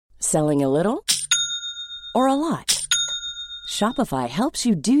Selling a little or a lot? Shopify helps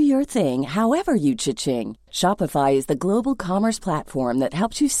you do your thing however you cha-ching. Shopify is the global commerce platform that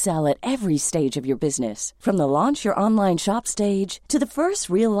helps you sell at every stage of your business. From the launch your online shop stage to the first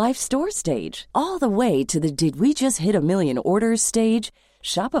real-life store stage, all the way to the did we just hit a million orders stage.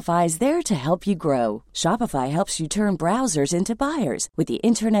 Shopify is there to help you grow. Shopify helps you turn browsers into buyers with the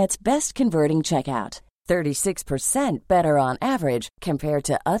internet's best converting checkout. 36% better on average compared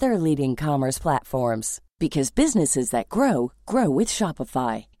to other leading commerce platforms. Because businesses that grow, grow with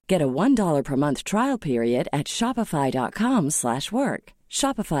Shopify. Get a $1 per month trial period at shopify.com/work.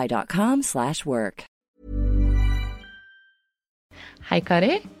 Shopify.com/work. Hei,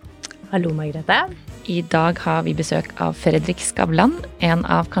 Kari. Hallo, Margrethe. I dag har vi besøk av Fredrik Skavlan, en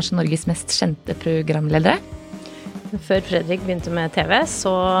av kanskje Norges mest kjente programledere. Før Fredrik begynte med TV,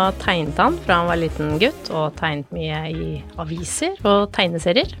 så tegnet han fra han var liten gutt, og tegnet mye i aviser og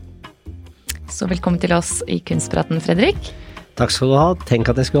tegneserier. Så velkommen til oss i Kunstpraten, Fredrik. Takk skal du ha. Tenk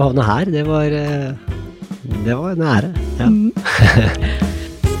at jeg skulle havne her. Det var en ære. Ja.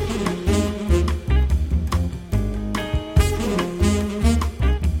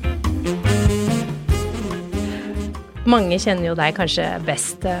 Mange kjenner jo deg kanskje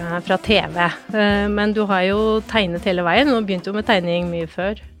best fra TV, men du har jo tegnet hele veien, og begynte jo med tegning mye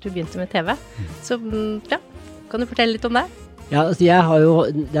før du begynte med TV. Så ja, kan du fortelle litt om det? Ja, altså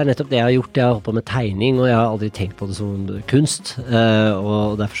det er nettopp det jeg har gjort. Jeg har holdt på med tegning, og jeg har aldri tenkt på det som kunst.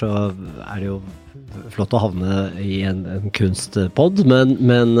 Og derfor så er det jo flott å havne i en kunstpodd, men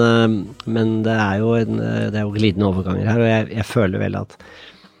det er jo glidende overganger her, og jeg føler vel at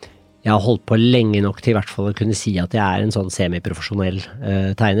jeg har holdt på lenge nok til i hvert fall å kunne si at jeg er en sånn semiprofesjonell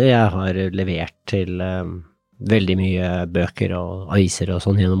tegner. Jeg har levert til veldig mye bøker og aviser og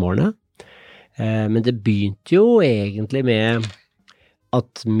sånn gjennom årene. Men det begynte jo egentlig med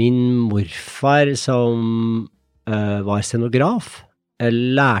at min morfar, som var scenograf,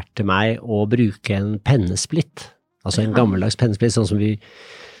 lærte meg å bruke en pennesplitt, altså en gammeldags pennesplitt, sånn som vi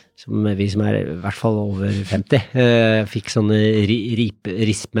som er i hvert fall over 50, fikk sånne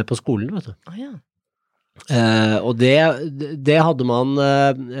risp med på skolen, vet du. Ja. Og det hadde man,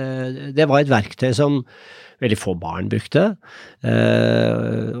 det var et verktøy som veldig få barn brukte,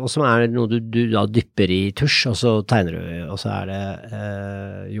 og som er noe du da dypper i tusj, og så tegner du, og så er det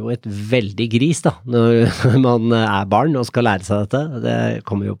jo et veldig gris da, når man er barn og skal lære seg dette. Det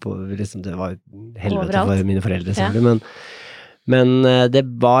kommer jo på, liksom, det var helvete overalt for mine foreldre, selvfølgelig, men det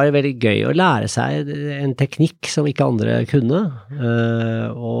var veldig gøy å lære seg en teknikk som ikke andre kunne,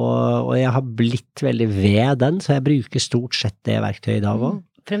 og jeg har blitt veldig ved den, så jeg bruker stort sett det verktøyet i dag også.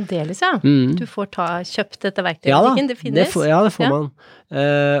 Fremdeles, ja. Du får kjøpt dette verktøyet, det finnes. Det får man.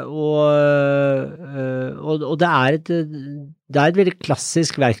 Og det er et veldig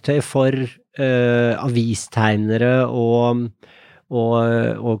klassisk verktøy for avistegnere og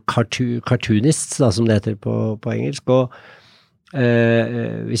cartoonists, da, som det heter på engelsk, og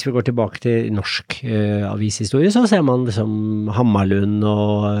hvis vi går tilbake til norsk avishistorie, så ser man liksom Hammarlund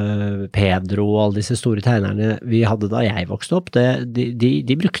og Pedro og alle disse store tegnerne vi hadde da jeg vokste opp,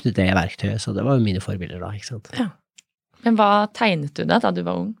 de brukte det verktøyet, så det var jo mine forbilder da, ikke sant? Ja. Men hva tegnet du da du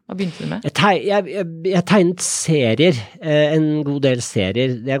var ung? Hva begynte du med? Jeg tegnet serier, en god del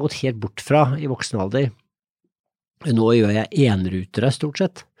serier. Det har gått helt bort fra i voksen alder. Nå gjør jeg enrutere stort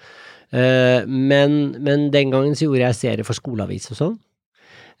sett. Men den gangen så gjorde jeg serier for skoleavis og sånn.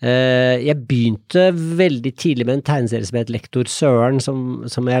 Jeg begynte veldig tidlig med en tegneserie som het Lektor Søren, som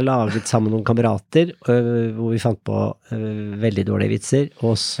jeg laget sammen med noen kamerater, hvor vi fant på veldig dårlige vitser,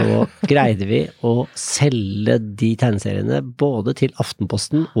 og så greide vi å selge de tegneseriene både til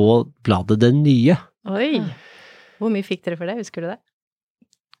Aftenposten og bladet Det Nye. Oi! Hvor mye fikk dere for det? Husker du det?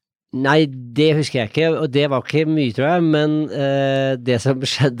 Nei, det husker jeg ikke, og det var ikke mye, tror jeg, men det som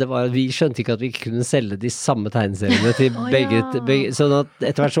skjedde var at vi skjønte ikke at vi ikke kunne selge de samme tegneseriene til begge, sånn at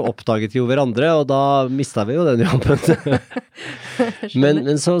etter hvert så oppdaget vi jo hverandre, og da mistet vi jo den jobben.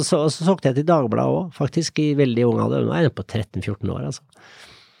 men så solgte jeg til Dagbladet også, faktisk i veldig ung alder, nå er jeg på 13-14 år, altså.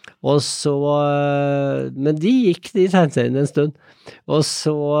 Og så, men de gikk de tegneseriene en stund, og så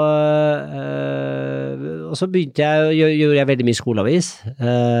begynte gjorde jeg veldig mye skoleavis,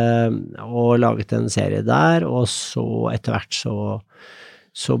 og laget en serie der, og så etter hvert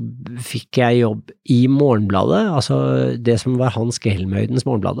så fikk jeg jobb i Morgenbladet, altså det som var Hans Gelmøydens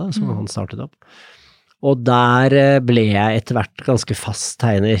Morgenbladet, som han startet opp. Og der ble jeg etter hvert ganske fast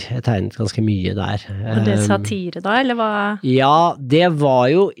tegner. Jeg tegnet ganske mye der. Var det satire da, eller hva? Ja, det var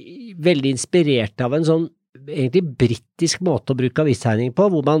jo veldig inspirert av en sånn egentlig brittisk måte å bruke avistegning på,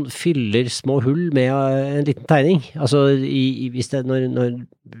 hvor man fyller små hull med en liten tegning. Altså, når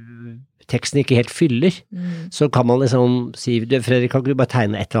teksten ikke helt fyller, så kan man liksom si, Fredrik, kan ikke du bare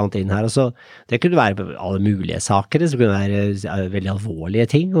tegne et eller annet inn her, og så, det kunne være alle mulige saker, det kunne være veldig alvorlige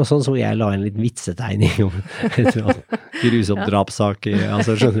ting, og sånn, så jeg la en liten vitsetegning om grusomt drapssak,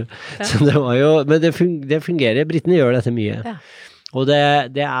 altså, skjønner du? Så det var jo, men det fungerer, britene gjør dette mye, og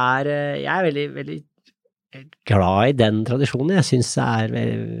det jeg veldig, veldig glad i den tradisjonen, jeg synes det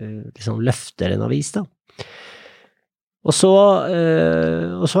liksom løfter en avis, da. Og så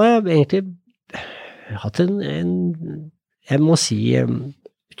har jeg egentlig hatt jeg må si,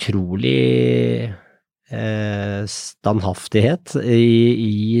 utrolig standhaftighet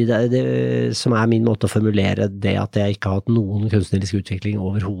i det, som min måte å formulere det at jeg ikke har hatt noen kunstnerisk utvikling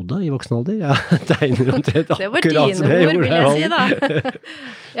overhodet i voksen alder. Jeg tegner omtrent akkurat som jeg gjorde. Det var dine ord, vil jeg si da.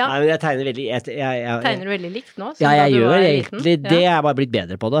 Ja. Nei, men jeg tegner veldig... Tegner du veldig likt nå? Ja, jeg gjør egentlig det. Jeg er bare blitt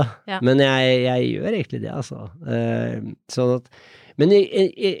bedre på det. Ja. Men jeg gjør egentlig det, altså. Sånn at, men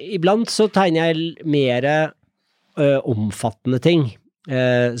iblant så tegner jeg mer omfattende ting.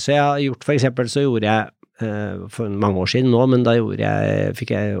 Så jeg har gjort, for eksempel så gjorde jeg for mange år siden nå, men da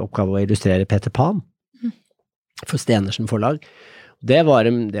fikk jeg oppgave å illustrere Peter Pan for Stenersen forlag. Det var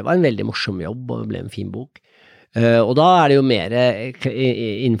en veldig morsom jobb, og det ble en fin bok. Og da det jo mer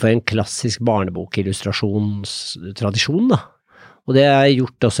innenfor en klassisk barnebok-illustrasjonstradisjon, da. Og det har jeg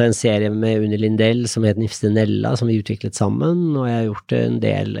gjort også en serie med Unni Lindell som heter Nifste Nella, som vi utviklet sammen, og jeg har gjort i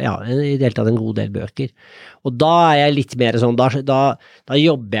deltatt en god del bøker. Og da jeg litt mer sånn, da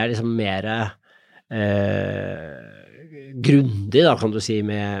jobber jeg liksom mer grundig, da kan du si,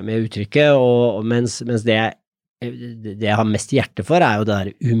 med uttrykket, og mens det jeg har mest hjerte for jo det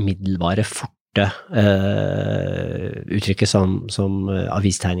der umiddelbare, forte uttrykket som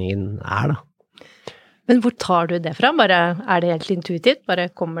avistegningen da. Men hvor tar du det fra? Bare, det helt intuitivt?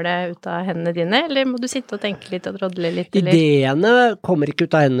 Bare kommer det ut av hendene dine, eller må du sitte og tenke litt og drodle litt? Eller? Ideene kommer ikke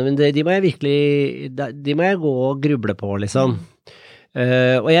ut av hendene, men de må jeg virkelig, de må jeg gå og gruble på, liksom.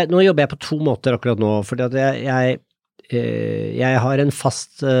 Og nå jobber jeg på 2 måter akkurat nå, fordi at jeg har en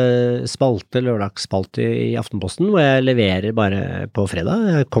fast lørdagsspalte i Aftenposten, hvor jeg leverer bare på fredag.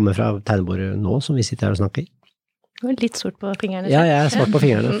 Jeg kommer fra tegnebordet nå, som vi sitter her og snakker. Du er litt sort på fingrene. Ja, jeg er svart på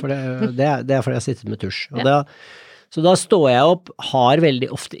fingrene, for det fordi jeg har sittet med tusj. Så da står jeg opp, har veldig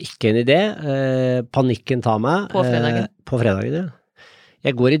ofte ikke en idé, panikken tar meg. På fredagen? På fredagen, ja.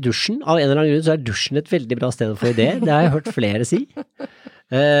 Jeg går i dusjen, av en eller annen grunn så dusjen et veldig bra sted for idé, det har jeg hørt flere si.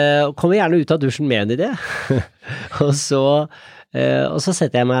 Kommer gjerne ut av dusjen med en idé, og så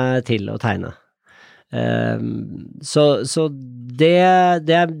setter jeg meg til å tegne. Så det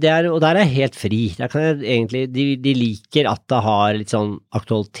og der jeg helt fri. Der kan jeg egentlig, de liker at det har litt sånn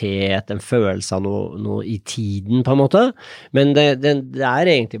aktualitet, en følelse av noe i tiden på en måte, men det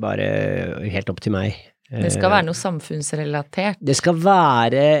egentlig bare helt opp til meg. Det skal være noe samfunnsrelatert. Det skal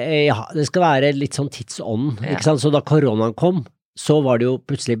være litt sånn tidsånd, ikke sant? Så da koronaen kom, så var det jo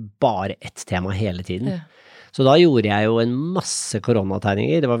plutselig bare ett tema hele tiden. Ja. Så da gjorde jeg jo en masse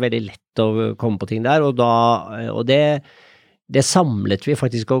koronategninger, det var veldig lett å komme på ting der, og det samlet vi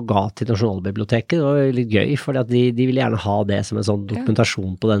faktisk og ga til Nasjonalbiblioteket, det var litt gøy, for de ville gjerne ha det som en sånn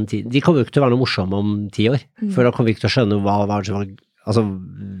dokumentasjon på den tiden. De kommer jo ikke til å være noe morsomme om 10 år, for da kommer vi ikke til å skjønne hva det som var, altså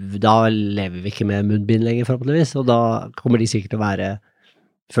da lever vi ikke med munnbind lenger forhåpentligvis, og da kommer de sikkert til å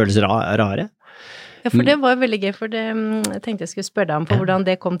føles rare. Ja, for det var veldig gøy, for jeg tenkte jeg skulle spørre deg om på hvordan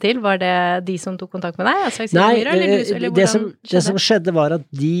det kom til. Var det de som tok kontakt med deg? Altså, Nei, det som skjedde var at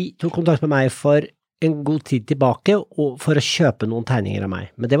de tok kontakt med meg for en god tid tilbake for å kjøpe noen tegninger av meg,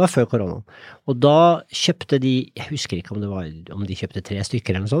 men det var før koronaen. Og da kjøpte de, jeg husker ikke om de kjøpte 3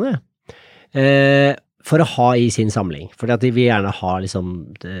 stykker eller noe sånt, for å ha i sin samling, for de vil gjerne ha liksom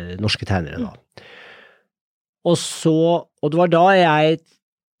norske tegnere da. Og det var da jeg,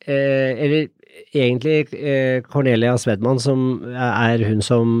 eller egentlig Cornelia Svedman, som hun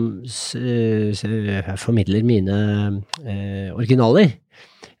som formidler mine originaler.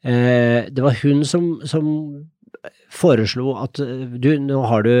 Det var hun som foreslo at nå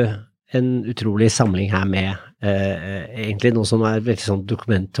har du en utrolig samling her med egentlig noe som veldig sånn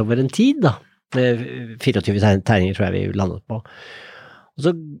dokument over en tid da. 24 tegninger tror jeg vi landet på. Og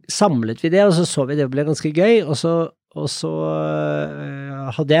så samlet vi det, og så vi det ble ganske gøy, og så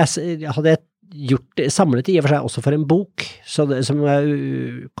hadde jeg samlet i og for seg også for en bok, som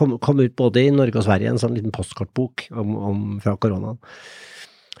kom ut både i Norge og Sverige, en sånn liten postkortbok fra koronaen.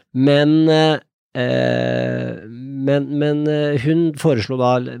 Men hun foreslo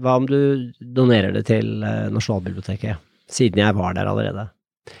da, hva om du donerer det til Nasjonalbiblioteket, siden jeg var der allerede.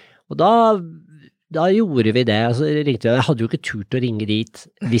 Og da da gjorde vi det, altså ringte jeg hadde jo ikke turt å ringe dit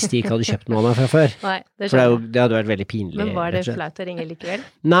hvis de ikke hadde kjøpt noe av meg fra før. Nei, det For skjønner jeg. det hadde vært veldig pinlig. Men var det rett og slett. flaut å ringe likevel?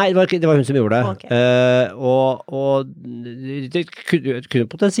 Nei, det var hun som gjorde det. Ok. Og det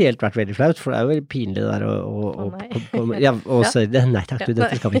kunne potensielt vært veldig flaut, for det er jo veldig pinlig det der å si det. Nei takk, du,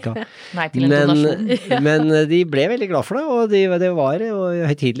 dette skal vi ikke ha. Nei til en donasjon. Men de ble veldig glad for det, og det var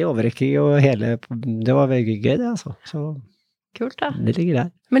høytidelig overrekking, og det var veldig gøy det, altså. Så Kult da. det ligger der.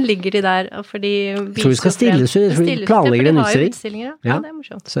 Men ligger de der fordi Jeg tror vi skal stilles ut, jeg tror vi planlegger en utstilling. Ja, det er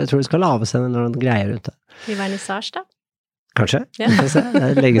morsomt. Så jeg tror vi skal lave seg noen greier rundt det. I vernissage da? Kanskje? Ja. Det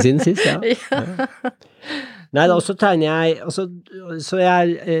er lenge siden sist, ja. Nei, da også tegner jeg, så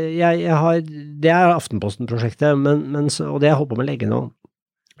jeg har, det er Aftenposten-prosjektet, og det har jeg holdt på med lenge nå.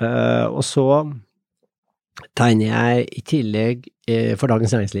 Og så tegner jeg i tillegg for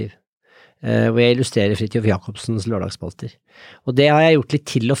Dagens Næringsliv, hvor jeg illustrerer Fridtjof Jacobsens lørdagspalter. Og det har jeg gjort litt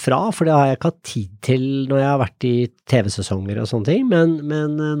til og fra, for det har jeg ikke hatt tid til når jeg har vært i TV-sesonger og sånne ting, men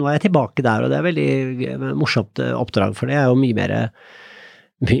nå er jeg tilbake der, og det er veldig morsomt oppdrag, for det er jo mye mer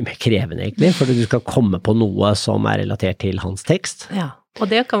krevende egentlig, for du skal komme på noe som er relatert til hans tekst. Ja, og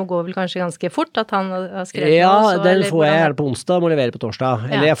det kan gå vel kanskje ganske fort at han har skrevet ja, noe. Ja, den får jeg gjerne på onsdag, må levere på torsdag.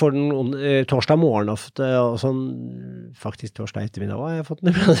 Eller Ja. jeg får den torsdag morgen ofte, og sånn, faktisk torsdag ettermiddag også har jeg fått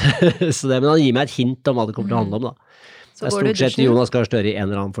den. Så men han gir meg et hint om hva det kommer til å handle om da. Så Det er går du i stort sett dusjen. Jonas Gahr Støre i en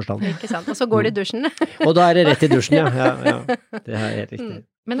eller annen forstand. Ikke sant? Og så går du i dusjen. Og da er det rett i dusjen, ja. Det er helt riktig.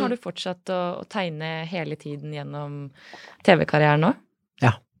 Men har du fortsatt å tegne hele tiden gjennom TV-karrieren nå?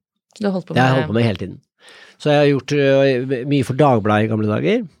 Ja. Du har holdt på Det med... har jeg holdt på med hele tiden. Så jeg har gjort mye for Dagbladet i gamle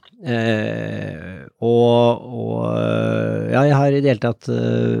dager, ja, jeg har i det hele tatt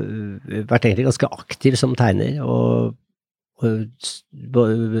vært egentlig ganske aktiv som tegner, og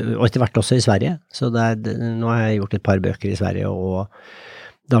etter hvert også i Sverige, så nå har jeg gjort et par bøker i Sverige, og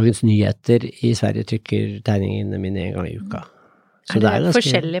Dagens Nyheter i Sverige trykker tegningene mine en gang i uka. Så Er det ganske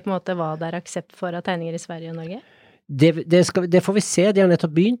forskjellig på en måte hva det er aksept for av tegninger i Sverige og Norge? Det får vi se, de har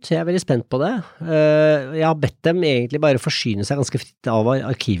nettopp begynt, så jeg er veldig spent på det. Jeg har bedt dem egentlig bare forsyne seg ganske fritt av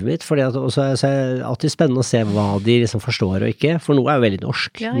arkivet mitt, for så er det alltid spennende å se hva de liksom forstår og ikke, for noe er jo veldig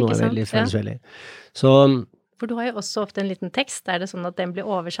norsk, Ja, noe ikke er sant? veldig Ja. følelsesveldig. Så For du har jo også ofte en liten tekst, er det sånn at den blir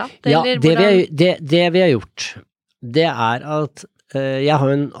oversatt? ja, Eller det vi har gjort, det er at jeg har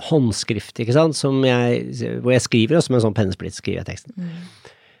en håndskrift, ikke sant, hvor jeg skriver, og som en sånn pennesplitt skriver jeg teksten.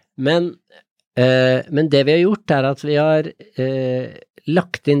 Men det vi har gjort er at vi har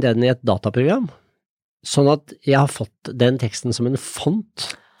lagt inn den i et dataprogram, sånn at jeg har fått den teksten som en font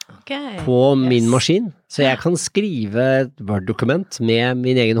Ok, på min yes. maskin, så jeg kan skrive et Word-dokument med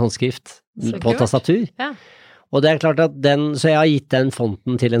min egen håndskrift Så på kult. tastatur. Ja. Og det er klart at så jeg har gitt den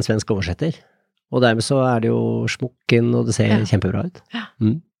fonten til en svensk oversetter, og dermed så er det jo smukken, og det ser Ja. kjempebra ut. Ha,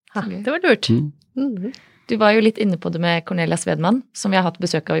 det var lurt. Mm. Du var jo litt inne på det med Cornelia Svedman, som vi har hatt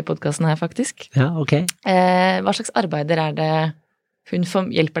besøk av i podcasten her faktisk. Ja, ok. Hva slags arbeider er det hun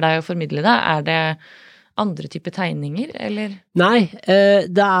hjelper deg å formidle det? Er det andre typer tegninger, eller? Nei,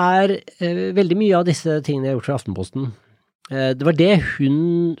 det er veldig mye av disse tingene jeg har gjort for Aftenposten. Det var det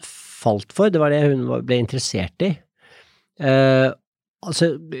hun falt for, det var det hun ble interessert i.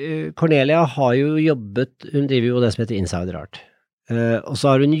 Cornelia har jo jobbet, hun driver jo det som heter Insider Art, og så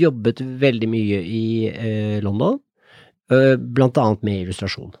har hun jobbet veldig mye i London, blant annet med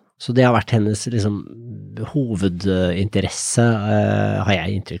illustrasjon. Så det har vært hennes liksom, hovedinteresse, har jeg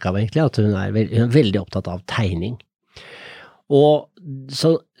inntrykk av egentlig, at hun er veldig opptatt av tegning. Og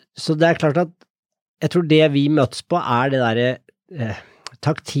så det er klart at jeg tror det vi møtes på er det der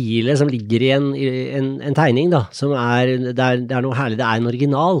taktile som ligger i en tegning da, som det er noe herlig, det er en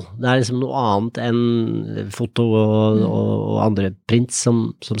original, det er liksom noe annet enn foto og andre prints som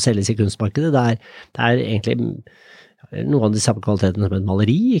selges i kunstmarkedet, det er egentlig noe av de samme kvalitetene som et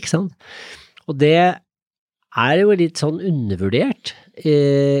maleri, ikke sant? Og det er jo litt sånn undervurdert,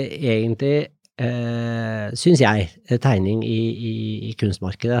 egentlig, synes jeg, tegning i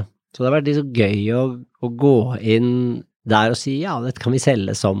kunstmarkedet. Så det har vært litt så gøy å gå inn der og si, ja, dette kan vi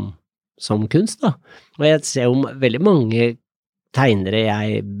selge som kunst da. Og jeg ser jo veldig mange tegnere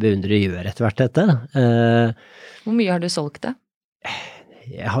jeg beundrer gjør etter hvert dette. Hvor mye har du solgt det?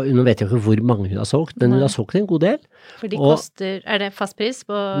 Nå vet jeg ikke hvor mange hun har solgt, men hun har solgt en god del. For de koster, er det fast pris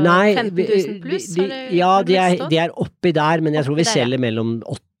på 15 000 pluss? Ja, de er oppi der, men jeg tror vi selger mellom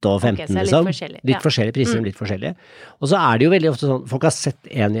 8 og 15, så liksom. litt forskjellige priser, litt forskjellige. Og så er det jo veldig ofte sånn, folk har sett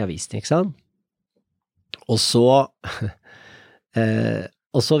en i avisen, ikke sant? Og så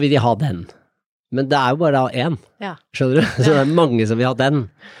vil de ha den. Men det jo bare én, Ja. skjønner du? Så det mange som vil ha den.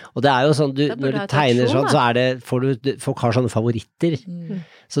 Og det jo sånn, Da burde når du du ha et tegner auksjon, sånn, så det, folk har sånne favoritter. Mm.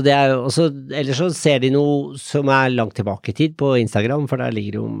 Så det jo også, ellers så ser de noe som langt tilbake i tid på Instagram, for der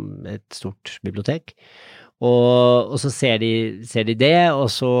ligger jo et stort bibliotek. Og så ser de det, og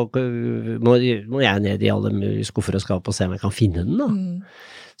så må jeg ned i alle mulige skuffer og skap og se om jeg kan finne den da. Mm.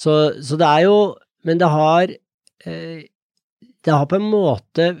 Så det jo, men det har på en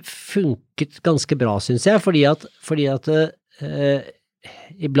måte funket ganske bra, synes jeg, fordi at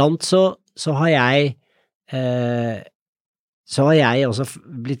iblant så har jeg også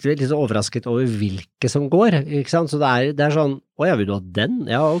blitt litt så overrasket over hvilke som går, ikke sant? Så det sånn, åja, vil du ha den?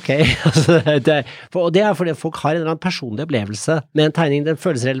 Ja, ok. Altså, og det fordi folk har en eller annen personlig opplevelse med en tegning, den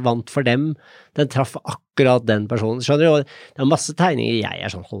føles relevant for dem, den traff akkurat den personen, skjønner du? Og det masse tegninger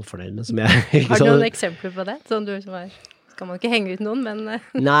jeg sånn holdfornøyd med, som jeg... Har du noen eksempler på det? Sånn du som skal man ikke henge ut noen, men...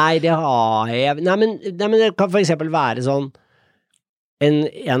 Nei, det har jeg... Nei, men det kan for eksempel være sånn,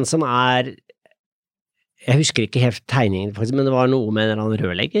 en som jeg husker ikke helt tegningen faktisk, men det var noe med en eller annen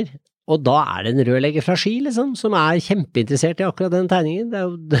rørlegger, og da det en rørlegger fra Ski, liksom, som kjempeinteressert i akkurat den tegningen. Det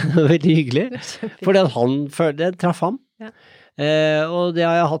jo veldig hyggelig, fordi at han følte det traff ham. Ja. Og det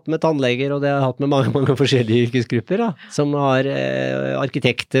har jeg hatt med tannleger, og det har jeg hatt med mange, mange forskjellige yrkesgrupper, da, som har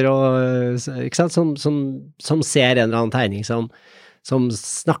arkitekter, og, ikke sant, som ser en eller annen tegning som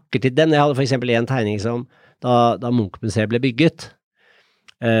snakker til dem. Jeg hadde for eksempel en tegning som, da Munch-museet ble bygget,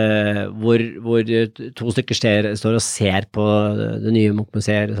 hvor to stykker står og ser på det nye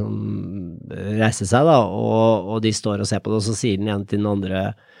Munch-museet som reiser seg da, og de står og ser på det, og så sier den ene til den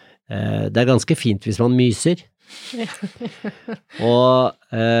andre, det ganske fint hvis man myser.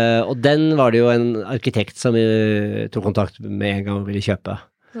 og den var det jo en arkitekt som tok kontakt med en gang og ville kjøpe.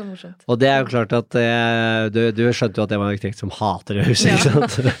 Så morsomt. Og det jo klart at du skjønte jo at det var en arkitekt som hater det huset, ikke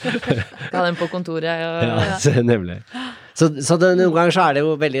sant? Ha den på kontoret. Ja, nemlig. Så noen ganger så det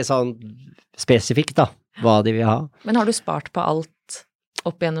jo veldig sånn spesifikt da, hva de vil ha. Men har du spart på alt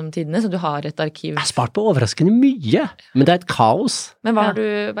opp gjennom tidene, så du har et arkiv? Jeg har spart på overraskende mye, men det et kaos. Men hva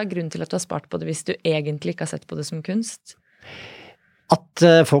grunnen til at du har spart på det hvis du egentlig ikke har sett på det som kunst? At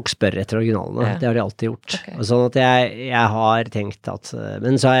folk spør etter originalene, det har de alltid gjort. Okay. Og sånn at jeg har tenkt at,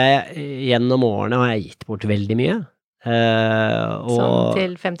 men så har jeg gjennom årene har jeg gitt bort veldig mye. Sånn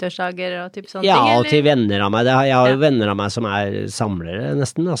til 50-årsdager og typ sånne ting? Ja, og til venner av meg. Jeg har jo venner av meg som samlere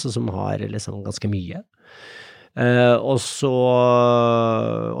nesten, altså som har liksom ganske mye. Men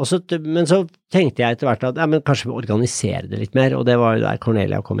så tenkte jeg etter hvert at men kanskje vi organiserer det litt mer, og det var jo der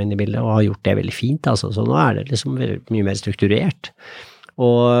Cornelia kom inn i bildet og har gjort det veldig fint, altså, så nå det liksom mye mer strukturert.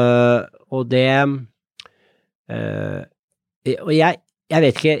 Og det og jeg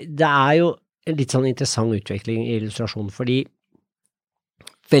vet ikke, det jo en litt sånn interessant utvikling i illustrasjon, fordi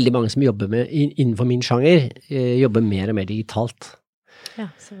veldig mange som jobber innenfor min sjanger, jobber mer og mer digitalt. Ja,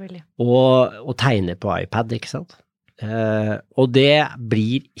 selvfølgelig. Og tegner på iPad, ikke sant? Og det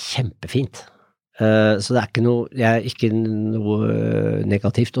blir kjempefint. Så det ikke noe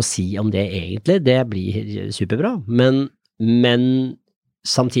negativt å si om det egentlig, det blir superbra, men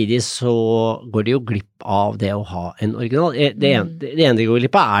samtidig så går det jo glipp av det å ha en original. Det ene de går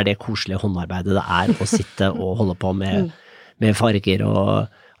glipp av det koselige håndarbeidet det å sitte og holde på med farger og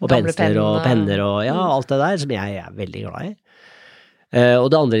pensler og penner og ja, alt det der som jeg veldig glad i. Og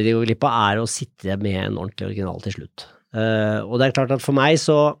det andre de går glipp av å sitte med en ordentlig original til slutt. Og det klart at for meg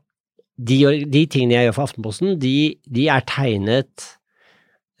så de tingene jeg gjør for Aftenposten, de tegnet.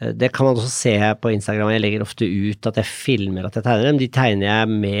 Det kan man også se på Instagram, jeg legger ofte ut at jeg filmer at jeg tegner dem, de tegner jeg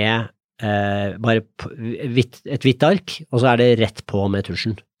med bare et hvitt ark, og så det rett på med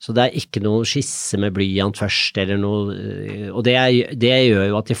tusjen. Så det ikke noe skisse med blyant først, eller noe, og det gjør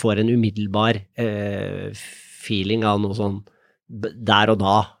jo at de får en umiddelbar feeling av noe sånn der og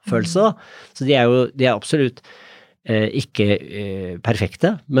da følelse. Så de absolutt ikke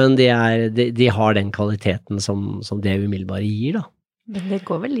perfekte, men de har den kvaliteten som det umiddelbare gir da. Men det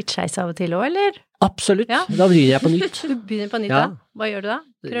går vel litt skeis av og til også, eller? Absolutt, ja. Da begynner jeg på nytt. Du begynner på nytt da? Hva gjør du da?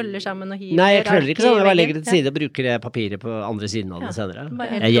 Krøller sammen og hiver? Nei, jeg krøller ikke sånn, jeg bare legger det til side og bruker det papiret på andre siden av det senere.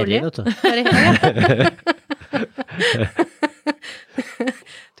 Jeg gjelder, vet du.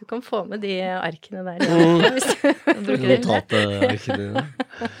 Du kan få med de arkene der. Hvis du bruker notatarkene.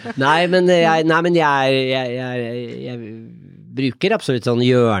 Nei, men jeg bruker absolutt sånn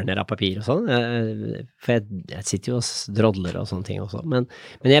hjørner av papir og sånn, for jeg sitter jo og drodler og sånne ting også, men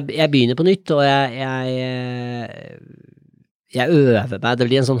jeg begynner på nytt, og jeg øver meg, det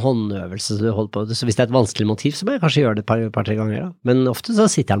blir en sånn håndøvelse du holder på, så hvis det et vanskelig motiv, så må jeg kanskje gjøre det et par-tre ganger da, men ofte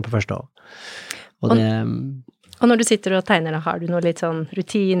så sitter jeg den på første år. Og når du sitter og tegner, da, har du noe litt sånn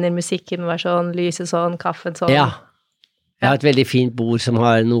rutiner, musikken må være sånn, lyset sånn, kaffen sånn? Ja. Jeg har et veldig fint bord som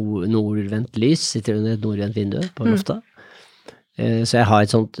har nordvendt lys, sitter under et nordvendt vindu på loftet. Så jeg har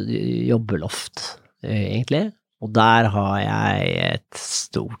et sånt jobbeloft, egentlig. Og der har jeg et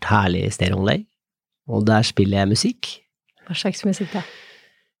stort, herlig stereoanlegg. Og der spiller jeg musikk. Hva slags musikk da?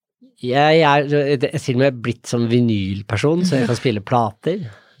 Jeg til og med blitt som vinylperson, så jeg kan spille plater.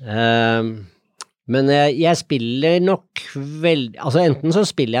 Men jeg spiller nok altså enten så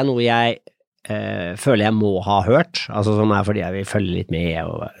spiller jeg noe jeg føler jeg må ha hørt, altså som fordi jeg vil følge litt med,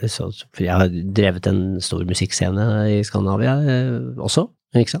 for jeg har drevet en stor musikkscene i Skandinavia også,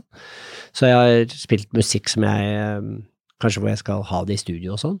 ikke sant? Så jeg har spilt musikk som kanskje hvor jeg skal ha det i studio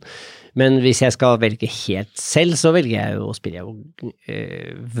og sånn, men hvis jeg skal velge helt selv, så velger jeg jo å spille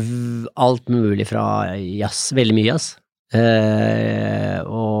alt mulig fra jazz, veldig mye jazz,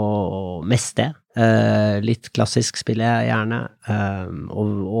 og mest det. Litt klassisk spiller jeg gjerne,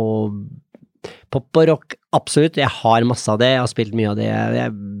 og pop og rock, absolutt, jeg har masse av det, jeg har spilt mye av det, jeg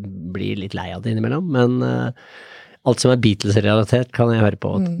blir litt lei av det innimellom, men alt som Beatles-relatert kan jeg høre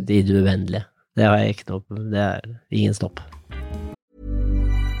på i det uendelige. Det har jeg ikke noe, det ingen stopp.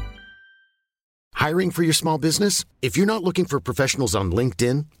 Hiring for your small business? If you're not looking for professionals on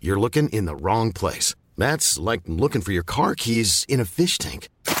LinkedIn, you're looking in the wrong place. That's like looking for your car keys in a fish tank.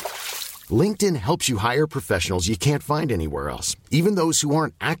 LinkedIn helps you hire professionals you can't find anywhere else, even those who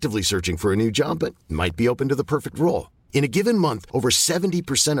aren't actively searching for a new job but might be open to the perfect role. In a given month, over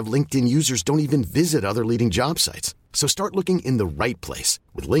 70% of LinkedIn users don't even visit other leading job sites. So start looking in the right place.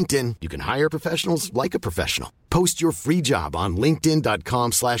 With LinkedIn, you can hire professionals like a professional. Post your free job on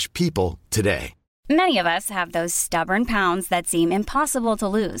linkedin.com/people today. Many of us have those stubborn pounds that seem impossible to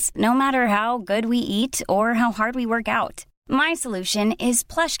lose, no matter how good we eat or how hard we work out. My solution is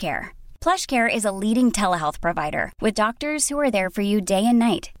PlushCare. PlushCare is a leading telehealth provider with doctors who are there for you day and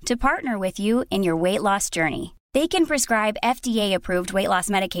night to partner with you in your weight loss journey. They can prescribe FDA-approved weight loss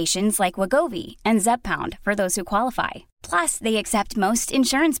medications like Wegovy and Zepbound for those who qualify. Plus, they accept most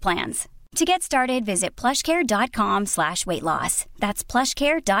insurance plans. To get started, visit plushcare.com/weightloss. That's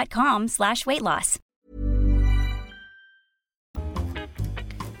plushcare.com/weightloss.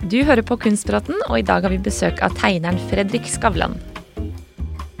 Du hører på Kunstpraten, og i dag har vi besøk av tegneren Fredrik Skavlan.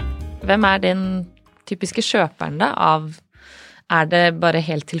 Hvem den typiske kjøperen da av, det bare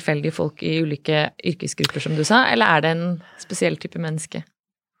helt tilfeldige folk i ulike yrkesgrupper som du sa, eller det en spesiell type menneske?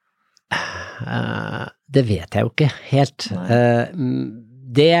 Det vet jeg jo ikke helt.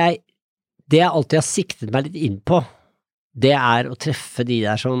 Det jeg alltid har siktet meg litt inn på, det å treffe de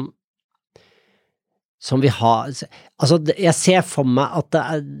der som vi har, altså jeg ser for meg at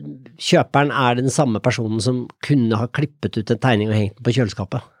kjøperen den samme personen som kunne ha klippet ut en tegning og hengt den på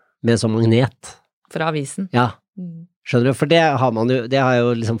kjøleskapet, med en sånn magnet. Fra avisen? Ja, skjønner du? For det har jeg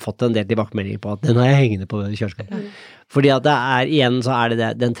jo liksom fått en del tilbakemeldinger på, at den har jeg hengende på kjøleskapet. Fordi at igjen så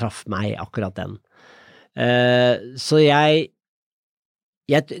det, den traff meg, akkurat den. Så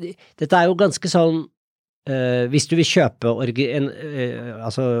dette jo ganske sånn, hvis du vil kjøpe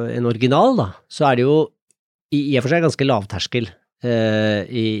en original da, så det jo i og for seg ganske lavterskel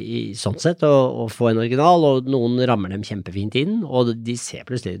i sånn sett å få en original, og noen rammer dem kjempefint inn, og de ser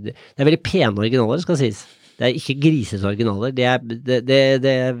plutselig, det veldig pene originaler, skal sies. Det ikke grisete originaler, det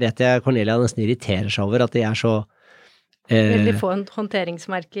vet jeg Cornelia nesten irriterer seg over, at de så veldig få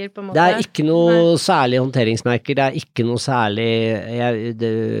håndteringsmerker på en måte. Det ikke noe særlig håndteringsmerker, det ikke noe særlig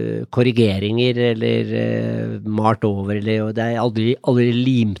korrigeringer eller malt over, eller det aldri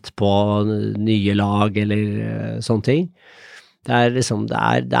limt på nye lag eller sånne ting. Det liksom,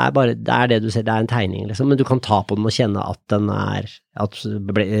 det bare, det du ser, det en tegning liksom, men du kan ta på den og kjenne at den at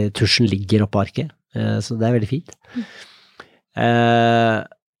tusjen ligger oppe på arket, så det veldig fint.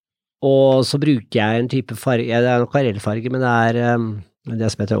 Og så bruker jeg en type farge, det en akvarellfarge, men det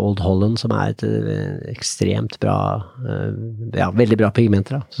som heter Old Holland, som et ekstremt bra, veldig bra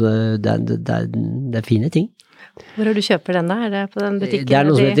pigmenter da. Så det fine ting. Hvor har du kjøper den da? Det på den butikken? Det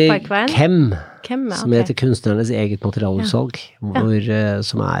noe som heter Kem, ja, som heter kunstnernes eget materialutsalg, som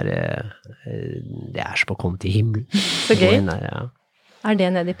det så på å komme til himmelen. Så gøy. Det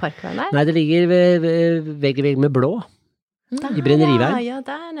nede i Parkveien der? Nei, det ligger vegg i vegg med blå. I Brenneriveien. Ja,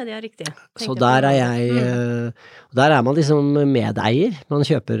 der nede, riktig. Så der jeg, og der man liksom medeier, man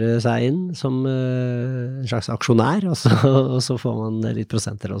kjøper seg inn som en slags aksjonær, og så får man litt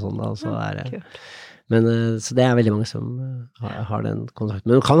prosenter og sånn da, og så det. Men, så det veldig mange som har den kontrakten,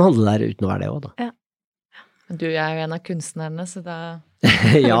 men du kan handle der uten å være det også da. Ja. Du jo en av kunstnerne, så da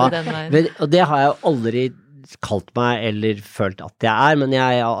ja, og det har jeg aldri kalt meg eller følt at jeg men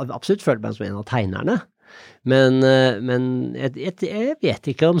jeg har absolutt følt meg som en av tegnerne. Men jeg vet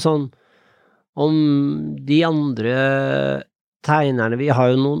ikke om de andre tegnerne, vi har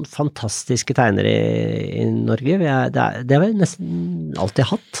jo noen fantastiske tegnere i Norge, det har vi nesten alltid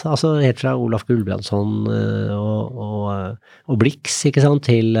hatt, altså helt fra Olaf Gulbrandsson og Blix, ikke sant,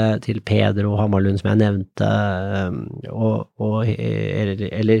 til Pedro Hammarlund som jeg nevnte,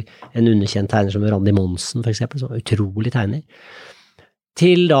 eller en underkjent tegner som Randi Monsen for eksempel, som utrolig tegner,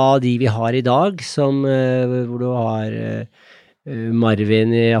 til da de vi har i dag, hvor du har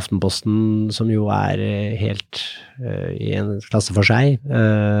Marvin i Aftenposten, som jo helt i en klasse for seg,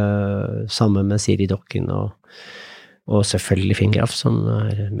 sammen med Siri Dokken og selvfølgelig Fingraf, som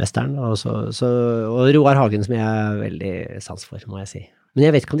mesteren, og Roar Hagen, som jeg veldig sans for, må jeg si. Men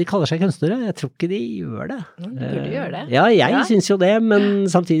jeg vet ikke om de kaller seg kunstnere, jeg tror ikke de gjør det. De burde gjøre det. Ja, jeg synes jo det, men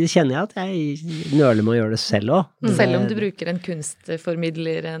samtidig kjenner jeg at jeg nøler med å gjøre det selv også. Selv om du bruker en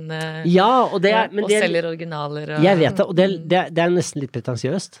kunstformidler, og selger originaler. Jeg vet det, og det nesten litt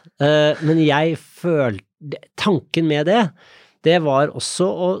pretensiøst, men jeg følte, tanken med det var også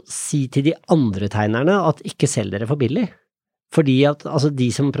å si til de andre tegnerne at ikke selg dere for billig. Fordi at, altså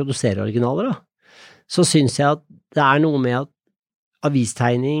de som produserer originaler da, så synes jeg at det noe med at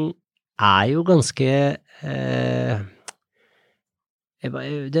avistegning jo ganske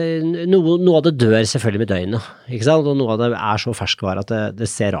noe av det dør selvfølgelig med døgnet, ikke sant? Og noe av det så ferskvare at det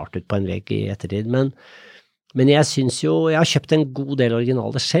ser rart ut på en vegg i ettertid, men jeg synes jo, jeg har kjøpt en god del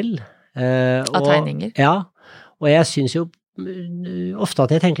originaler selv. Av tegninger? Ja, og jeg synes jo ofte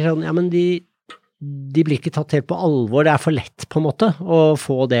at jeg tenker sånn, ja, men de blir ikke tatt helt på alvor, det for lett på en måte å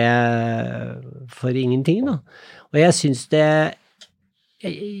få det for ingenting da. Og jeg synes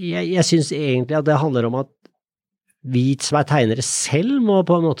jeg synes egentlig at det handler om at vi som tegnere selv må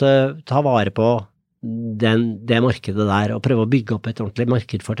på en måte ta vare på det markedet der, og prøve å bygge opp et ordentlig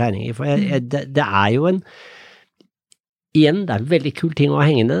marked for tegninger, for det jo igjen, det en veldig kul ting å ha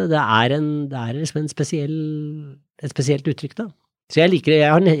hengende, det liksom et spesielt uttrykk da. Så jeg liker det,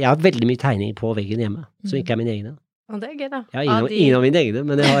 jeg har veldig mye tegning på veggen hjemme, som ikke mine egne. Og det gøy da. Ja, ingen av mine egne,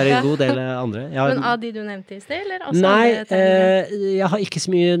 men jeg har en god del andre. Men av de du nevnte i sted, eller også nei, jeg har ikke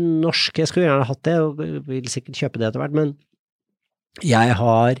så mye norsk, jeg skulle gjerne hatt det, og vil sikkert kjøpe det etter hvert, men jeg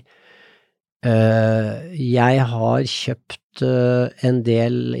har kjøpt en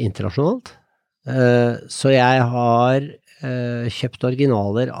del internasjonalt, så jeg har kjøpt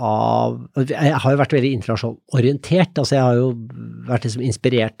originaler jeg har jo vært veldig internasjonalt orientert, altså jeg har jo vært liksom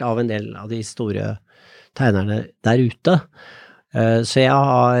inspirert av en del av de store tegnerne der ute, så jeg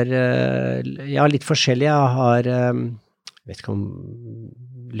har litt forskjellig, jeg vet ikke om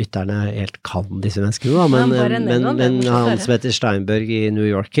lytterne helt kan disse menneskene, men han som heter Steinberg i New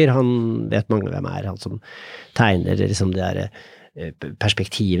Yorker, han vet mange hvem han som tegner liksom det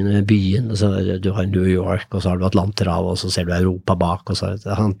perspektivene med byen, og så du har New York, og så har du Atlanterhavet, og så ser du Europa bak, og så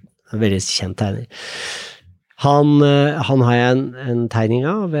han veldig kjent tegner. Han har jeg en tegning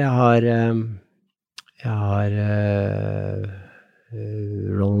av, jeg har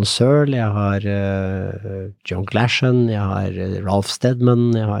Roland Searle, jeg har John Glashan, jeg har Ralph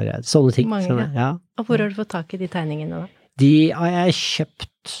Steadman, jeg har sånne ting. Mange, ja. Og hvor har du fått tak i de tegningene da? De har jeg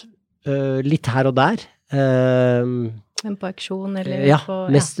kjøpt litt her og der. Men på auksjon, eller? Ja,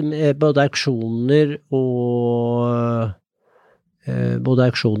 både auksjoner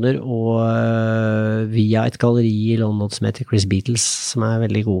og via et galleri i London som heter Chris Beatles, som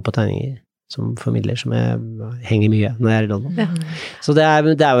veldig gode på tegninger, som formidler, som henger mye når jeg i London. Ja. Så det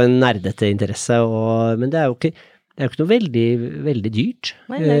jo en nerdete interesse, men det jo ikke noe veldig, veldig dyrt.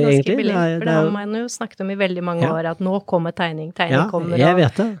 Nei, det ganske billig, for det har man jo snakket om i veldig mange år, at nå kommer tegning kommer. Ja, jeg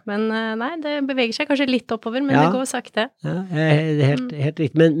vet det. Men nei, det beveger seg kanskje litt oppover, men det går sakte. Ja, helt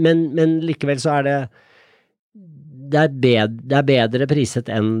riktig, men likevel så det bedre priset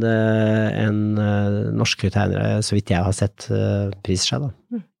enn norske tegnere, så vidt jeg har sett priser seg da.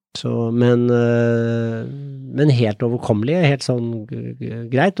 Så, men helt overkommelig, helt sånn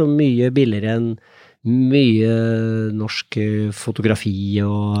greit, og mye billigere enn mye norsk fotografi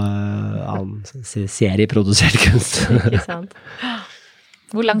og serieprodusert kunst. Ikke sant.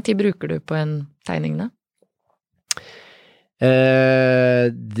 Hvor lang tid bruker du på en tegning da?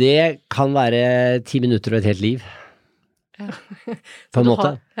 Det kan være 10 minutter og et helt liv. Ja. På en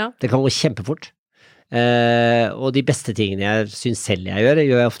måte. Det kan gå kjempefort. Og de beste tingene jeg synes selv jeg gjør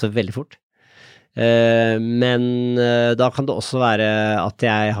jeg ofte veldig fort. Men da kan det også være at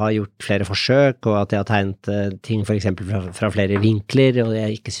jeg har gjort flere forsøk, og at jeg har tegnet ting for eksempel fra flere vinkler, og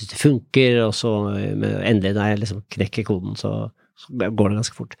jeg ikke synes det funker, og så endelig når jeg liksom knekker koden, så så går det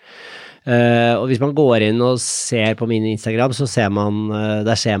ganske fort. Og hvis man går inn og ser på min Instagram, så ser man,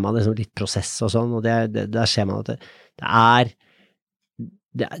 der ser man liksom litt prosess og sånn, og der ser man at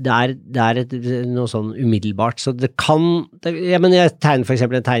det er noe sånn umiddelbart, så det kan, men jeg tegner for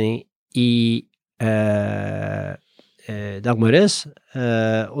eksempel en tegning i dag morges,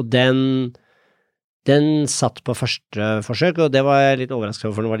 og den satt på første forsøk, og det var jeg litt overrasket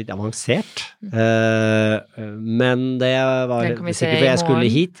over, for den var litt avansert. Men det var sikkert for jeg skulle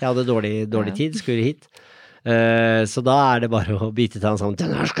hit. Jeg hadde dårlig tid, skulle hit. Så da er det bare å bite til han sånn,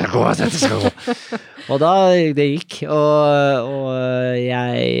 den her skal gå, dette skal gå. Og da, det gikk, og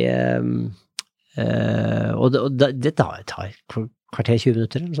jeg det tar kvarter 20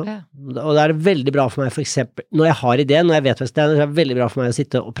 minutter eller sånn. Og da er det veldig bra for meg, for eksempel, når jeg har ideen, når jeg vet hva det er, det er veldig bra for meg å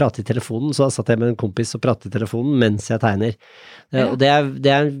sitte og prate i telefonen, så da satt jeg med en kompis og prate i telefonen mens jeg tegner. Og det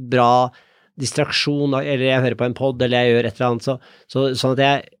er en bra distraksjon, eller jeg hører på en podd, eller jeg gjør et eller annet, sånn at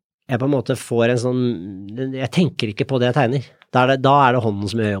jeg på en måte får en sånn, jeg tenker ikke på det jeg tegner. Da er det hånden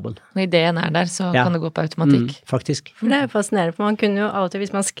som gjør jobben. Når ideen er der, så kan det gå på automatikk. Faktisk. For det er jo fascinerende, for man kunne jo alltid,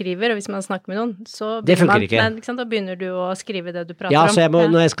 hvis man skriver, og hvis man snakker med noen, så det funker ikke. Men, ikke sant, da begynner du å skrive det du prater om. Ja, så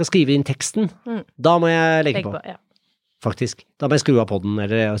når jeg skal skrive inn teksten, da må jeg legge på. Faktisk. Da må jeg skru av podden,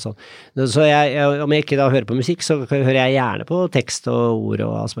 eller sånn. Så om jeg ikke da hører på musikk, så hører jeg gjerne på tekst og ord,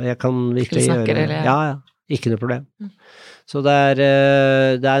 og altså, jeg kan virkelig gjøre det. Ja, ikke noe problem. Så det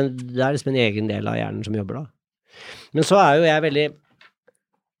er liksom en egen del av hjernen som jobber da. Men så er jo jeg veldig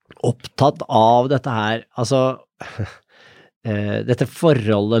opptatt av dette her, altså dette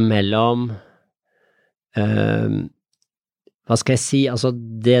forholdet mellom hva skal jeg si, altså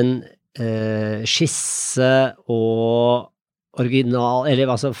den skisse og original,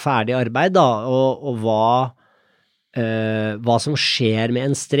 eller altså ferdig arbeid da, og hva som skjer med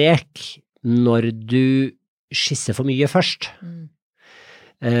en strek når du skisser for mye først.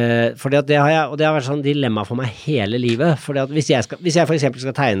 Fordi at det har vært sånn dilemma for meg hele livet, fordi at hvis jeg for eksempel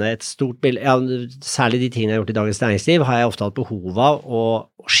skal tegne et stort bilde, særlig de tingene jeg har gjort i Dagens Næringsliv, har jeg ofte hatt behov av å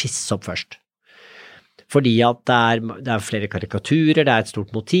skisse opp først. Fordi at det er flere karikaturer, det er et stort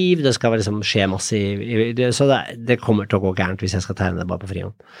motiv, det skal liksom skje masse så det kommer til å gå gærent hvis jeg skal tegne det bare på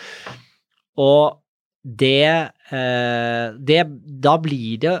frihånd. Og da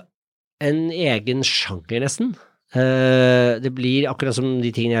blir det en egen sjanger nesten. Det blir akkurat som de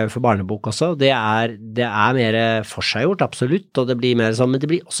tingene jeg gjør for barnebok også, det er mer forseggjort, absolutt, og det blir mer sånn, men det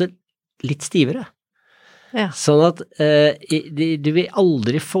blir også litt stivere. Sånn at du vil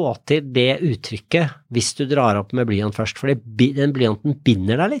aldri få til det uttrykket hvis du drar opp med blyant først, for den blyanten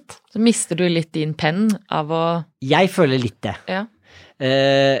binder deg litt. Så mister du litt din penn av å... Jeg føler litt det. Ja.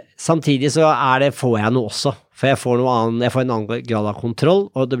 Samtidig så får jeg noe også, for jeg får en annen grad av kontroll,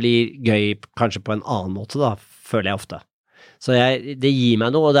 og det blir gøy kanskje på en annen måte da, føler jeg ofte. Så det gir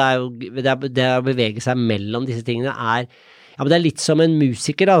meg noe, og det å bevege seg mellom disse tingene men det er litt som en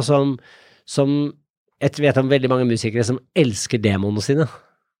musiker da, som jeg vet om veldig mange musikere som elsker demoene sine,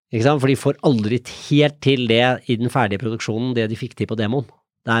 ikke sant? For de får aldri helt til det i den ferdige produksjonen, det de fikk til på demoen.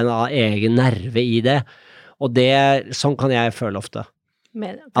 Det er en egen nerve i det, og sånn kan jeg føle ofte.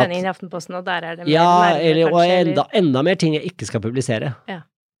 Med tegningen i Aftenposten, og der er det mer nerve, og enda mer ting jeg ikke skal publisere. Ja.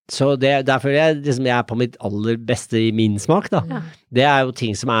 Så der føler jeg liksom jeg er på mitt aller beste i min smak da. Ja. Det er jo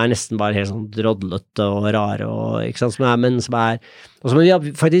ting som er nesten bare helt sånn drodlete og rare, og, ikke sant, og som vi har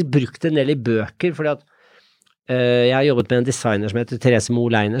faktisk brukt en del i bøker, fordi at jeg har jobbet med en designer som heter Therese Moe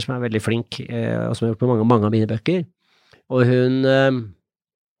Leiner, som er veldig flink, og som har gjort på mange av mine bøker, og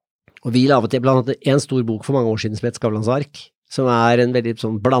og vi laget blant annet en stor bok for mange år siden som heter Skavlans ark, som er en veldig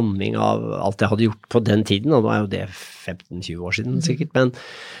sånn blanding av alt jeg hadde gjort på den tiden, og nå er jo det 15-20 år siden sikkert,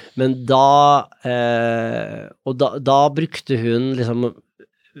 men da brukte hun liksom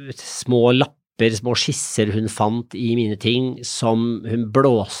små lapper, små skisser hun fant i mine ting, som hun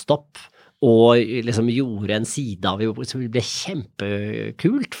blåste opp, og liksom gjorde en side av, som ble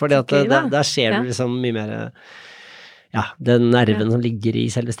kjempekult, for der ser du liksom mye mer... Ja, den nerven som ligger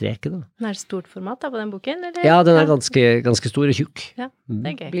i selve streken. Da. Den er det stort format da, på den boken? Eller? Ja, den er ganske stor og tjukk. Ja, det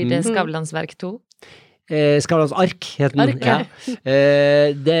er gøy. Blir det Skavlans verk 2? Skavlans ark heter den. Ark, ja.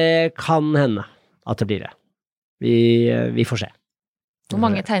 Det kan hende at det blir det. Vi får se. Hvor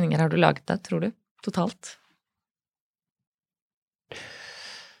mange tegninger har du laget da, tror du? Totalt?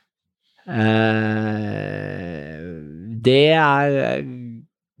 Det er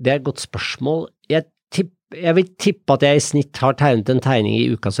et godt spørsmål. Jeg vil tippe at jeg i snitt har tegnet en tegning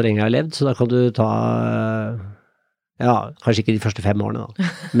i uka så lenge jeg har levd, så da kan du ta, kanskje ikke de første 5 årene da,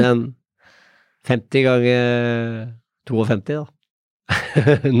 men 50 ganger 52 da,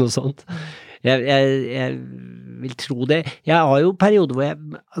 noe sånt. Jeg vil tro det. Jeg har jo perioder hvor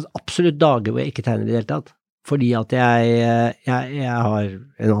absolutt dager hvor jeg ikke tegner i det hele tatt, fordi at jeg har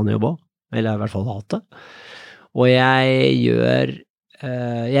en annen jobb også, eller jeg har i hvert fall hatt det, og jeg gjør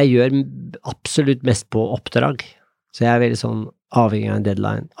absolutt mest på oppdrag, så jeg veldig sånn avhengig av en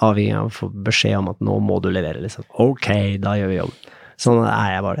deadline, avhengig av å få beskjed om at nå må du levere, liksom. Ok, da gjør vi jobb. Sånn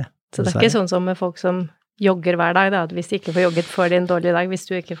jeg bare det. Så det ikke sånn som med folk som jogger hver dag, da, at hvis de ikke får jogget får de en dårlig dag, hvis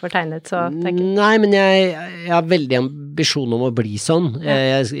du ikke får tegnet, så tenker jeg. Nei, men jeg har veldig ambisjon om å bli sånn.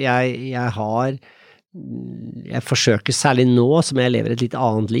 Jeg forsøker særlig nå, som jeg lever et litt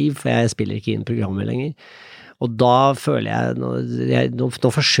annet liv, for jeg spiller ikke inn programmer lenger, og da føler jeg, nå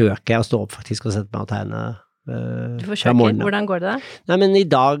forsøker jeg å stå opp faktisk og sette meg og tegne. Du forsøker, hvordan går det da? Nei, men i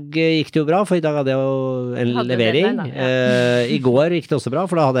dag gikk det jo bra, for i dag hadde jeg jo en levering. I går gikk det også bra,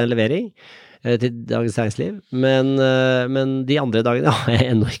 for da hadde jeg en levering til Dagens Næringsliv, men de andre dagene har jeg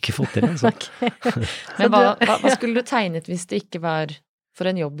ennå ikke fått til det. Okay. Men hva skulle du tegnet hvis det ikke var for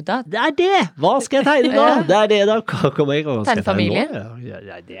en jobb da? Det det! Hva skal jeg tegne da? Det det da. Kommer jeg ikke. Tegne familie?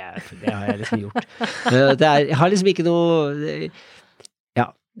 Ja, det har jeg liksom gjort. Jeg har liksom ikke noe...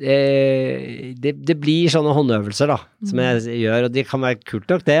 Det blir sånne håndøvelser da, som jeg gjør, og det kan være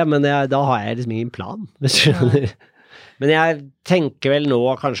kult nok det, men da har jeg liksom ingen plan, hvis du skjønner. Men jeg tenker vel nå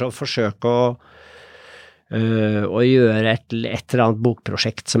kanskje å forsøke å gjøre et eller annet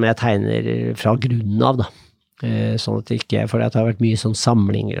bokprosjekt som jeg tegner fra grunnen av da, sånn at det ikke, for det har vært mye sånn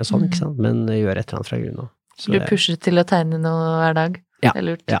samlinger og sånn, ikke sant, men gjøre et eller annet fra grunnen av. Så du pusher til å tegne noe hver dag? Ja,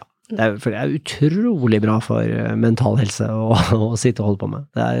 ja. For det utrolig bra for mental helse å sitte og holde på med.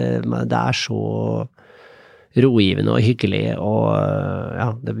 Det så rogivende og hyggelig, og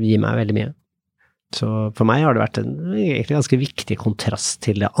ja, det gir meg veldig mye. Så for meg har det vært en egentlig ganske viktig kontrast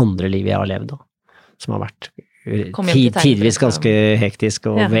til det andre livet jeg har levd da, som har vært tidvis ganske hektisk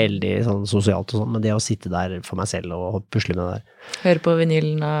og veldig sånn sosialt og sånn, men det å sitte der for meg selv og pusle med det der. Høre på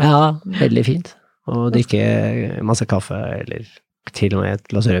vinylen og... Ja, veldig fint. Og drikke masse kaffe eller... til og med et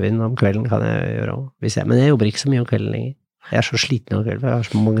glass rødvin om kvelden kan jeg gjøre også, men jeg jobber ikke så mye om kvelden lenger. Jeg så sliten om kvelden, for jeg har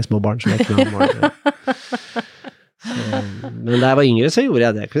så mange små barn som jeg ikke kan morgen. Men da jeg var yngre så gjorde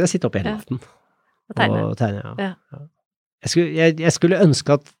jeg det. Kunne jeg sitte opp hele natten og tegne. Ja. Jeg skulle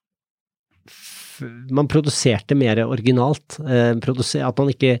ønske at man produserte mer originalt, at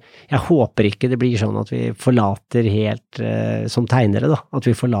man ikke, jeg håper ikke det blir sånn at vi forlater helt, som tegnere da, at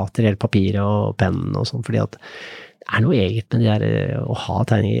vi forlater helt papiret og pennen og sånn, fordi at det noe eget med det der å ha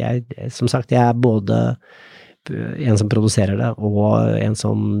tegninger. Som sagt, jeg både en som produserer det, og en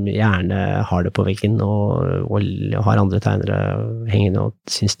som gjerne har det på veggen, og har andre tegnere hengende, og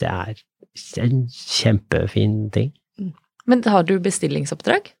synes det en kjempefin ting. Men har du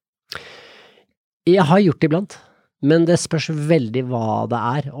bestillingsoppdrag? Jeg har gjort det iblant, men det spørs veldig hva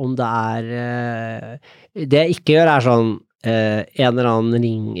det om det det jeg ikke gjør sånn, en eller annen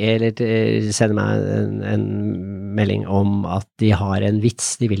ring, eller sender meg en melding om at de har en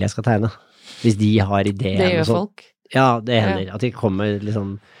vits de vil jeg skal tegne. Hvis de har ideen. Det gjør folk. Ja, det hender. At de kommer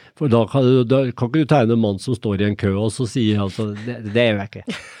liksom, for da kan ikke du tegne en mann som står i en kø, og så sier altså, det gjør jeg ikke.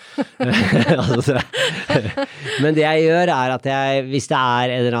 Altså, men det jeg gjør at hvis det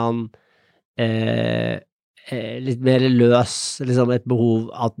en eller annen litt mer løs, liksom et behov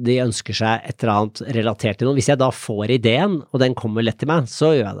at de ønsker seg et eller annet relatert til noe. Hvis jeg da får ideen, og den kommer lett til meg, så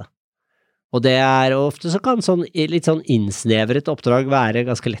gjør jeg det. Og det ofte så kan litt sånn innsnevret oppdrag være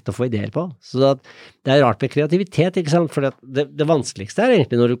ganske lett å få ideer på. Så det rart med kreativitet, ikke sant? For det vanskeligste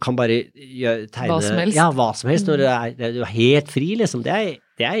egentlig når du kan bare tegne hva som helst. Ja, hva som helst, når du helt fri, liksom. Det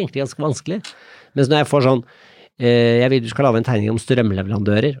egentlig ganske vanskelig. Mens når jeg får sånn jeg vil du skal lage en tegning om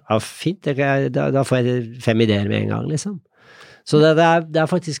strømleverandører. Ja, fint, da får jeg 5 ideer med en gang, liksom. Så det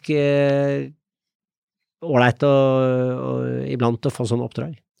faktisk ålreit iblant å få sånn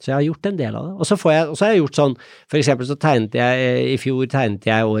oppdrag. Så jeg har gjort en del av det. Og så har jeg gjort sånn, for eksempel så i fjor tegnet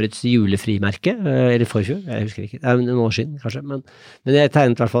jeg årets julefrimerke, eller forfjor, jeg husker ikke, det noen år siden kanskje, men jeg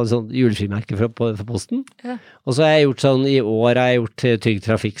tegnet i hvert fall sånn julefrimerke for posten. Ja. Og så har jeg gjort sånn, i år har jeg gjort Trygg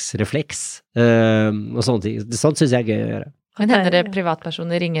Trafikks refleks, og sånne ting. Sånt synes jeg gøy å gjøre. Men hender det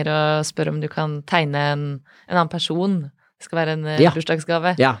privatpersoner ringer og spør om du kan tegne en annen person? Det skal være en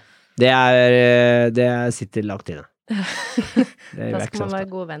bursdagsgave? Ja, det sitter lagt inne. Da skal man være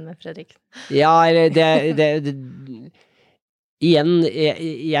god venn med Fredrik. Ja, eller igjen,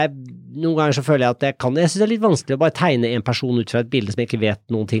 jeg noen ganger så føler jeg at jeg synes det litt vanskelig å bare tegne en person ut fra et bilde som jeg ikke vet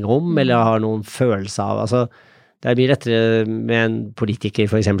noen ting om, eller har noen følelse av, altså det mye lettere med en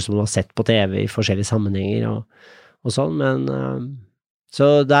politiker for eksempel som du har sett på TV i forskjellige sammenhenger og sånn, men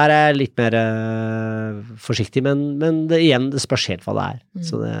Så der er jeg litt mer forsiktig, men igjen, det spørs helt hva det er.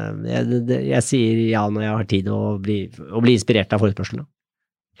 Så jeg sier ja når jeg har tid å bli inspirert av forespørselen.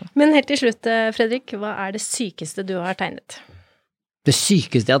 Men helt til slutt, Fredrik, hva er det sykeste du har tegnet? Det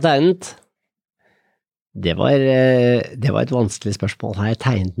sykeste jeg har tegnet? Det var et vanskelig spørsmål. Har jeg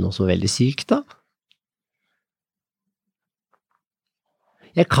tegnet noe så veldig sykt da?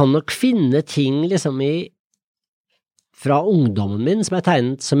 Jeg kan nok finne ting liksom fra ungdommen min som jeg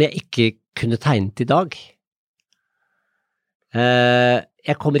tegnet, som jeg ikke kunne tegnet i dag.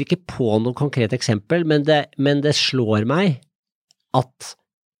 Jeg kommer ikke på noe konkret eksempel, men det slår meg at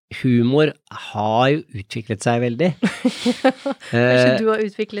humor har jo utviklet seg veldig. Kanskje du har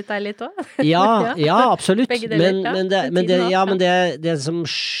utviklet deg litt også? Ja, absolutt. Begge deler, Men det som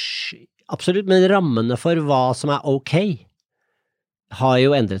absolutt, men rammene for hva som er ok har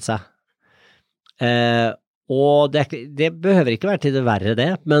jo endret seg. Og det behøver ikke være til det verre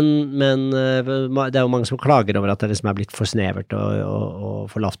det, men det er jo mange som klager over at det liksom er blitt for snevert og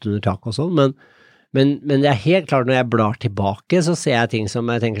for lavt under tak og sånn, men det er helt klart når jeg blar tilbake, så ser jeg ting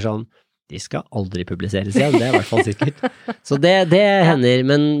som jeg tenker sånn, de skal aldri publiseres igjen, det er i hvert fall sikkert. Så det hender,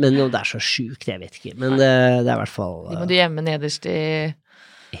 men det er så sjukt, jeg vet ikke, men det er i hvert fall... De må du gjemme nederst i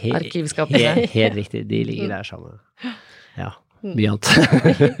arkivskapene. Helt riktig, de ligger der sammen. Ja, mye annet.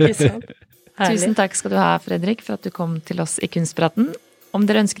 Tusen takk skal du ha, Fredrik, for at du kom til oss i Kunstpraten. Om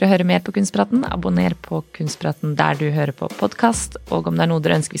dere ønsker å høre mer på Kunstpraten, abonner på Kunstpraten der du hører på podcast, og om det er noe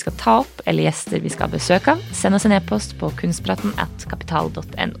dere ønsker vi skal ta opp, eller gjester vi skal besøke av, send oss en e-post på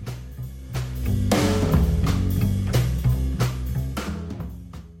kunstpraten@kapital.no.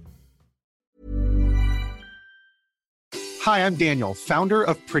 Hi, I'm Daniel, founder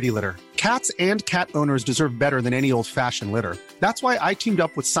of Pretty Litter. Cats and cat owners deserve better than any old-fashioned litter. That's why I teamed up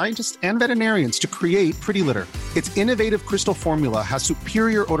with scientists and veterinarians to create Pretty Litter. Its innovative crystal formula has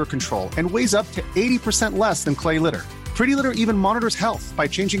superior odor control and weighs up to 80% less than clay litter. Pretty Litter even monitors health by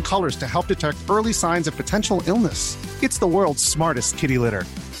changing colors to help detect early signs of potential illness. It's the world's smartest kitty litter.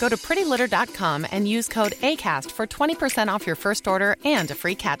 Go to prettylitter.com and use code ACAST for 20% off your first order and a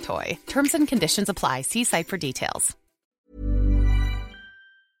free cat toy. Terms and conditions apply. See site for details.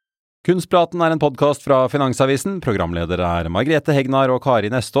 Kunstpraten er en podcast fra Finansavisen. Programledere er Margrethe Hegnar og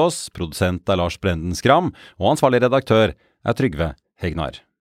Kari Nestås. Produsent er Lars Brenden Skram. Og ansvarlig redaktør er Trygve Hegnar.